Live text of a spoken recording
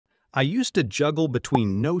I used to juggle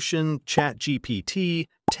between Notion, ChatGPT,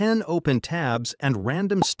 10 open tabs, and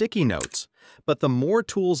random sticky notes. But the more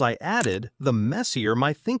tools I added, the messier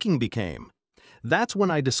my thinking became. That's when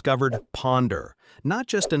I discovered Ponder, not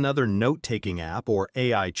just another note-taking app or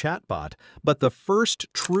AI chatbot, but the first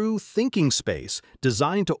true thinking space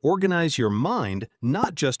designed to organize your mind,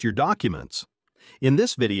 not just your documents. In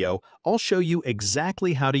this video, I'll show you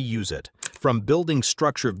exactly how to use it, from building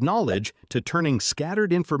structured knowledge to turning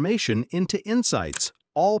scattered information into insights,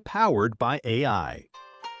 all powered by AI.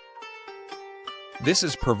 This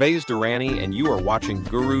is Pervez Durrani, and you are watching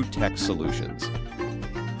Guru Tech Solutions.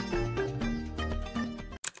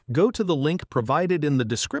 Go to the link provided in the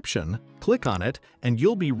description, click on it, and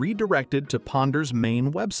you'll be redirected to Ponder's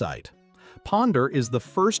main website. Ponder is the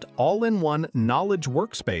first all-in-one knowledge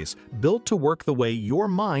workspace built to work the way your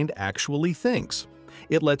mind actually thinks.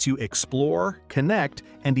 It lets you explore, connect,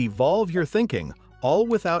 and evolve your thinking, all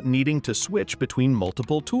without needing to switch between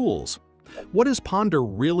multiple tools. What is Ponder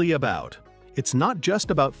really about? It's not just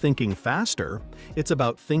about thinking faster, it's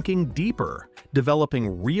about thinking deeper,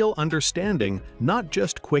 developing real understanding, not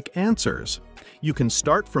just quick answers. You can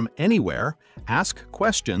start from anywhere, ask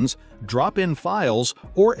questions, drop in files,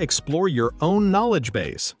 or explore your own knowledge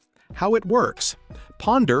base. How it works.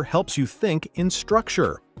 Ponder helps you think in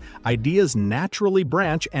structure. Ideas naturally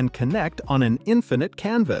branch and connect on an infinite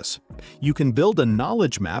canvas. You can build a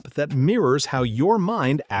knowledge map that mirrors how your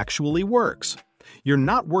mind actually works. You're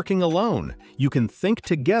not working alone. You can think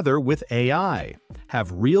together with AI,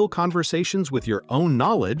 have real conversations with your own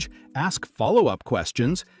knowledge, ask follow-up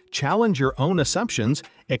questions, challenge your own assumptions,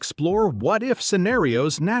 explore what-if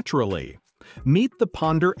scenarios naturally. Meet the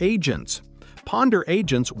Ponder agents. Ponder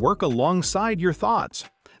agents work alongside your thoughts.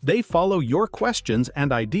 They follow your questions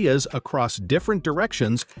and ideas across different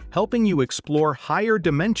directions, helping you explore higher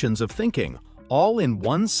dimensions of thinking, all in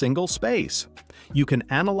one single space. You can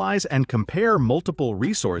analyze and compare multiple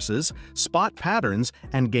resources, spot patterns,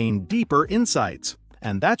 and gain deeper insights.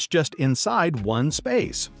 And that's just inside one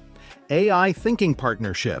space. AI Thinking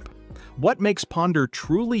Partnership. What makes Ponder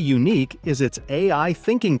truly unique is its AI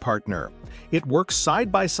Thinking Partner. It works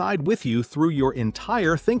side by side with you through your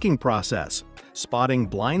entire thinking process, spotting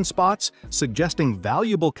blind spots, suggesting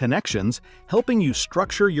valuable connections, helping you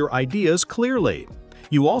structure your ideas clearly.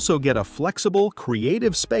 You also get a flexible,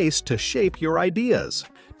 creative space to shape your ideas.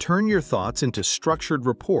 Turn your thoughts into structured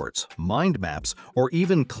reports, mind maps, or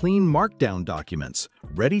even clean markdown documents,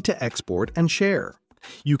 ready to export and share.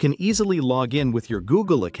 You can easily log in with your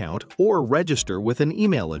Google account or register with an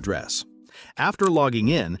email address. After logging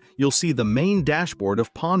in, you'll see the main dashboard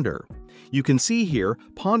of Ponder. You can see here,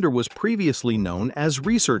 Ponder was previously known as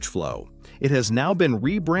Researchflow. It has now been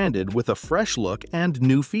rebranded with a fresh look and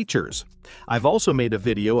new features. I've also made a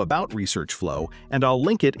video about Researchflow, and I'll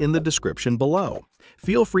link it in the description below.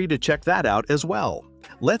 Feel free to check that out as well.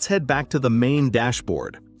 Let's head back to the main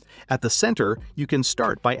dashboard. At the center, you can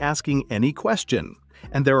start by asking any question.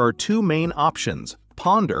 And there are two main options,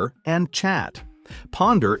 Ponder and Chat.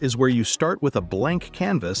 Ponder is where you start with a blank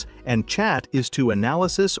canvas, and Chat is to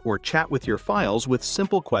analysis or chat with your files with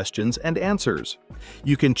simple questions and answers.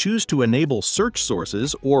 You can choose to enable search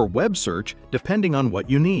sources or web search depending on what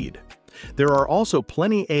you need. There are also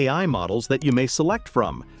plenty AI models that you may select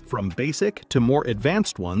from basic to more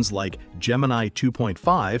advanced ones like Gemini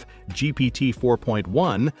 2.5, GPT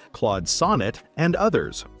 4.1, Claude Sonnet, and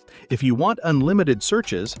others. If you want unlimited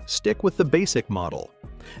searches, stick with the basic model.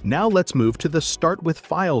 Now let's move to the Start with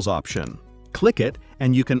Files option. Click it,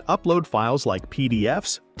 and you can upload files like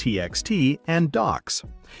PDFs, TXT, and docs.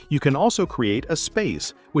 You can also create a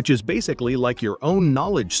space, which is basically like your own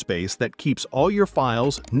knowledge space that keeps all your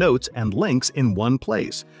files, notes, and links in one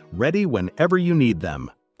place, ready whenever you need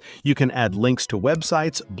them. You can add links to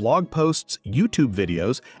websites, blog posts, YouTube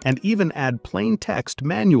videos, and even add plain text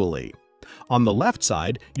manually. On the left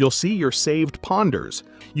side, you'll see your saved ponders.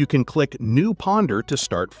 You can click New Ponder to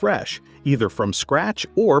start fresh, either from scratch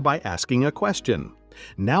or by asking a question.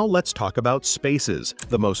 Now let's talk about Spaces,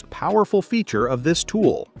 the most powerful feature of this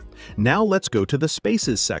tool. Now let's go to the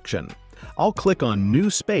Spaces section. I'll click on New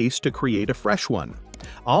Space to create a fresh one.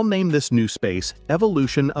 I'll name this new space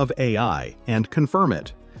Evolution of AI and confirm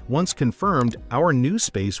it. Once confirmed, our new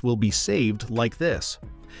space will be saved like this.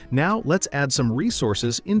 Now let's add some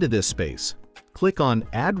resources into this space. Click on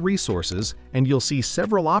Add Resources and you'll see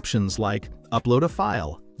several options like Upload a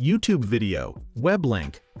file, YouTube video, web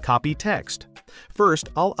link, copy text. First,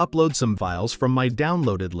 I'll upload some files from my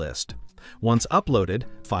downloaded list. Once uploaded,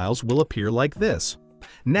 files will appear like this.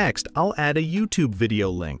 Next, I'll add a YouTube video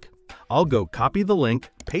link. I'll go copy the link,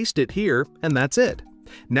 paste it here, and that's it.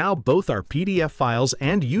 Now both our PDF files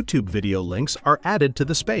and YouTube video links are added to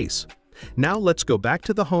the space. Now let's go back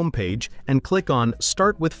to the home page and click on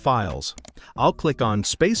Start with Files. I'll click on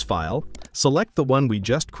Space File, select the one we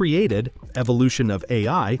just created, Evolution of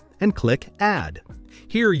AI, and click Add.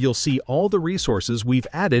 Here you'll see all the resources we've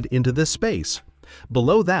added into this space.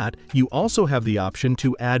 Below that, you also have the option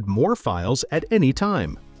to add more files at any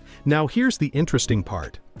time. Now here's the interesting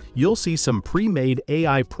part. You'll see some pre-made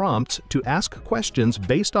AI prompts to ask questions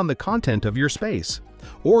based on the content of your space.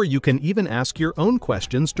 Or you can even ask your own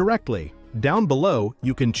questions directly. Down below,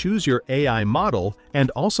 you can choose your AI model and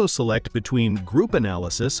also select between group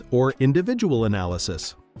analysis or individual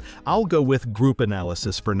analysis. I'll go with group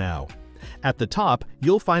analysis for now. At the top,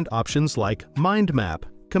 you'll find options like Mind Map,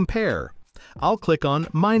 Compare. I'll click on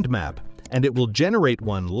Mind Map, and it will generate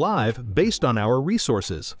one live based on our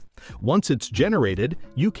resources. Once it's generated,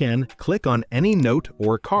 you can click on any note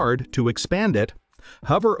or card to expand it,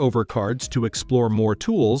 hover over cards to explore more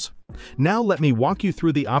tools. Now let me walk you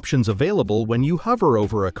through the options available when you hover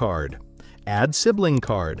over a card. Add sibling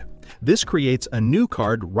card. This creates a new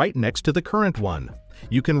card right next to the current one.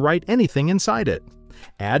 You can write anything inside it.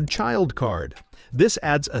 Add child card. This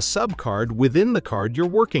adds a subcard within the card you're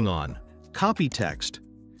working on. Copy text.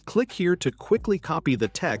 Click here to quickly copy the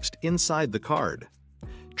text inside the card.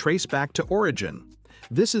 Trace back to origin.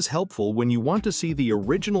 This is helpful when you want to see the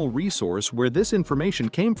original resource where this information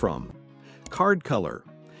came from. Card color.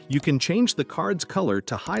 You can change the card's color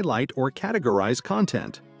to highlight or categorize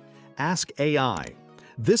content. Ask AI.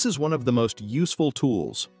 This is one of the most useful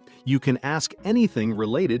tools. You can ask anything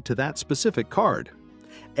related to that specific card.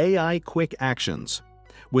 AI Quick Actions.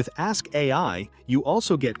 With Ask AI, you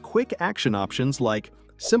also get quick action options like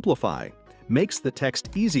Simplify, makes the text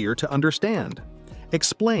easier to understand.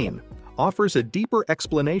 Explain, offers a deeper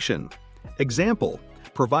explanation. Example,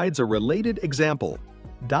 provides a related example.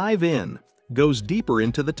 Dive in, goes deeper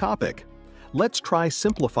into the topic. Let's try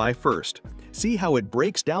Simplify first. See how it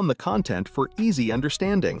breaks down the content for easy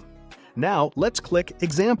understanding. Now let's click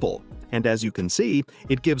Example, and as you can see,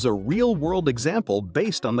 it gives a real-world example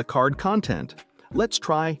based on the card content. Let's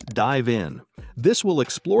try Dive In. This will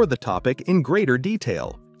explore the topic in greater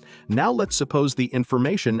detail. Now let's suppose the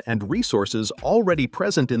information and resources already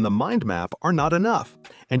present in the mind map are not enough,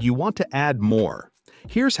 and you want to add more.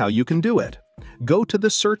 Here's how you can do it. Go to the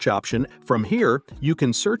Search option. From here, you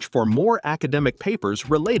can search for more academic papers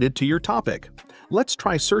related to your topic. Let's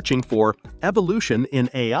try searching for Evolution in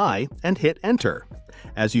AI and hit Enter.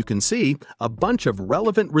 As you can see, a bunch of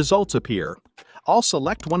relevant results appear. I'll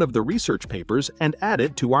select one of the research papers and add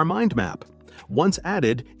it to our mind map. Once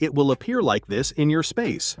added, it will appear like this in your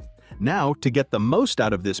space. Now, to get the most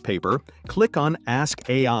out of this paper, click on Ask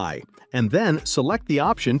AI, and then select the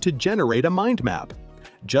option to generate a mind map.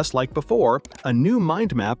 Just like before, a new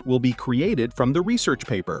mind map will be created from the research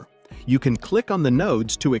paper. You can click on the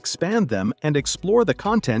nodes to expand them and explore the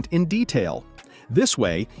content in detail. This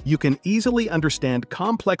way, you can easily understand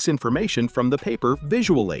complex information from the paper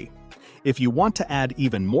visually. If you want to add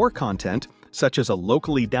even more content, such as a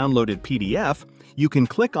locally downloaded PDF, you can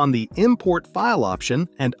click on the Import File option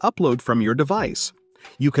and upload from your device.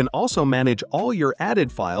 You can also manage all your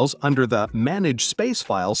added files under the Manage Space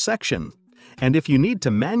Files section. And if you need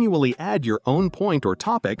to manually add your own point or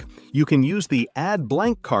topic, you can use the Add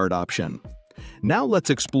Blank Card option. Now let's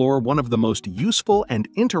explore one of the most useful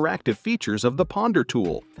and interactive features of the Ponder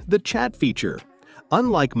tool, the chat feature.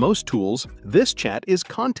 Unlike most tools, this chat is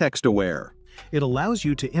context-aware. It allows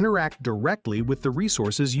you to interact directly with the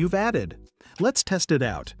resources you've added. Let's test it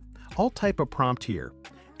out. I'll type a prompt here.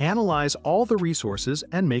 Analyze all the resources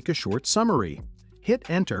and make a short summary. Hit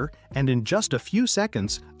Enter, and in just a few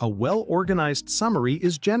seconds, a well-organized summary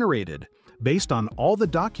is generated, based on all the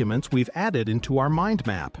documents we've added into our mind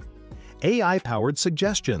map. AI-powered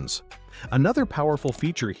suggestions. Another powerful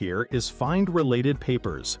feature here is Find Related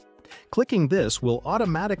Papers. Clicking this will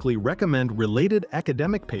automatically recommend related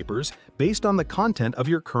academic papers based on the content of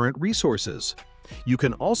your current resources. You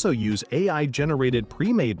can also use AI-generated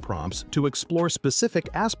pre-made prompts to explore specific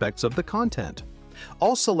aspects of the content.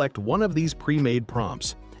 I'll select one of these pre-made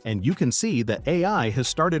prompts, and you can see that AI has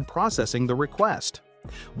started processing the request.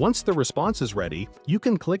 Once the response is ready, you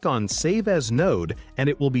can click on Save as Node, and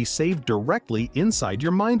it will be saved directly inside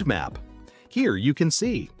your mind map. Here you can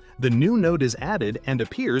see the new node is added and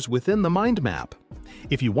appears within the mind map.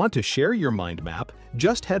 If you want to share your mind map,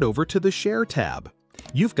 just head over to the Share tab.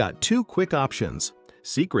 You've got two quick options: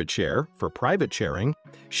 Secret Share for private sharing,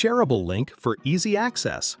 Shareable Link for easy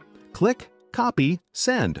access. Click, copy,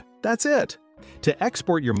 send. That's it. To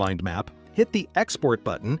export your mind map, Hit the Export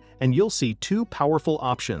button and you'll see two powerful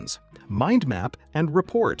options, Mind Map and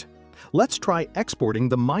Report. Let's try exporting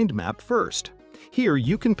the mind map first. Here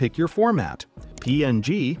you can pick your format,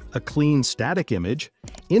 PNG, a clean static image,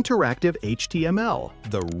 interactive HTML,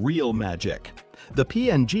 the real magic. The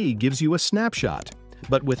PNG gives you a snapshot,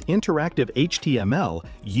 but with interactive HTML,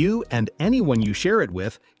 you and anyone you share it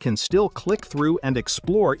with can still click through and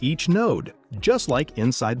explore each node, just like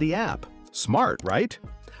inside the app. Smart, right?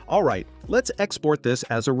 Alright, let's export this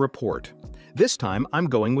as a report. This time I'm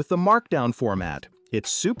going with the Markdown format. It's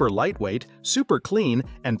super lightweight, super clean,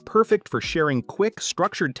 and perfect for sharing quick,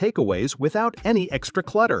 structured takeaways without any extra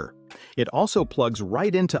clutter. It also plugs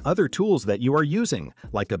right into other tools that you are using,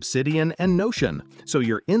 like Obsidian and Notion, so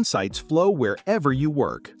your insights flow wherever you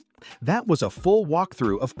work. That was a full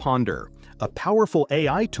walkthrough of Ponder, a powerful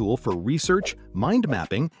AI tool for research, mind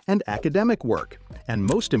mapping, and academic work, and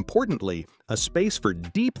most importantly, a space for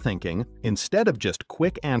deep thinking instead of just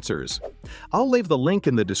quick answers. I'll leave the link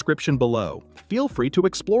in the description below. Feel free to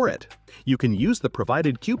explore it. You can use the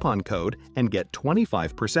provided coupon code and get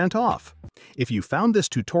 25% off. If you found this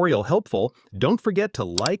tutorial helpful, don't forget to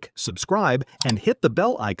like, subscribe, and hit the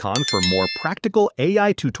bell icon for more practical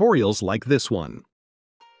AI tutorials like this one.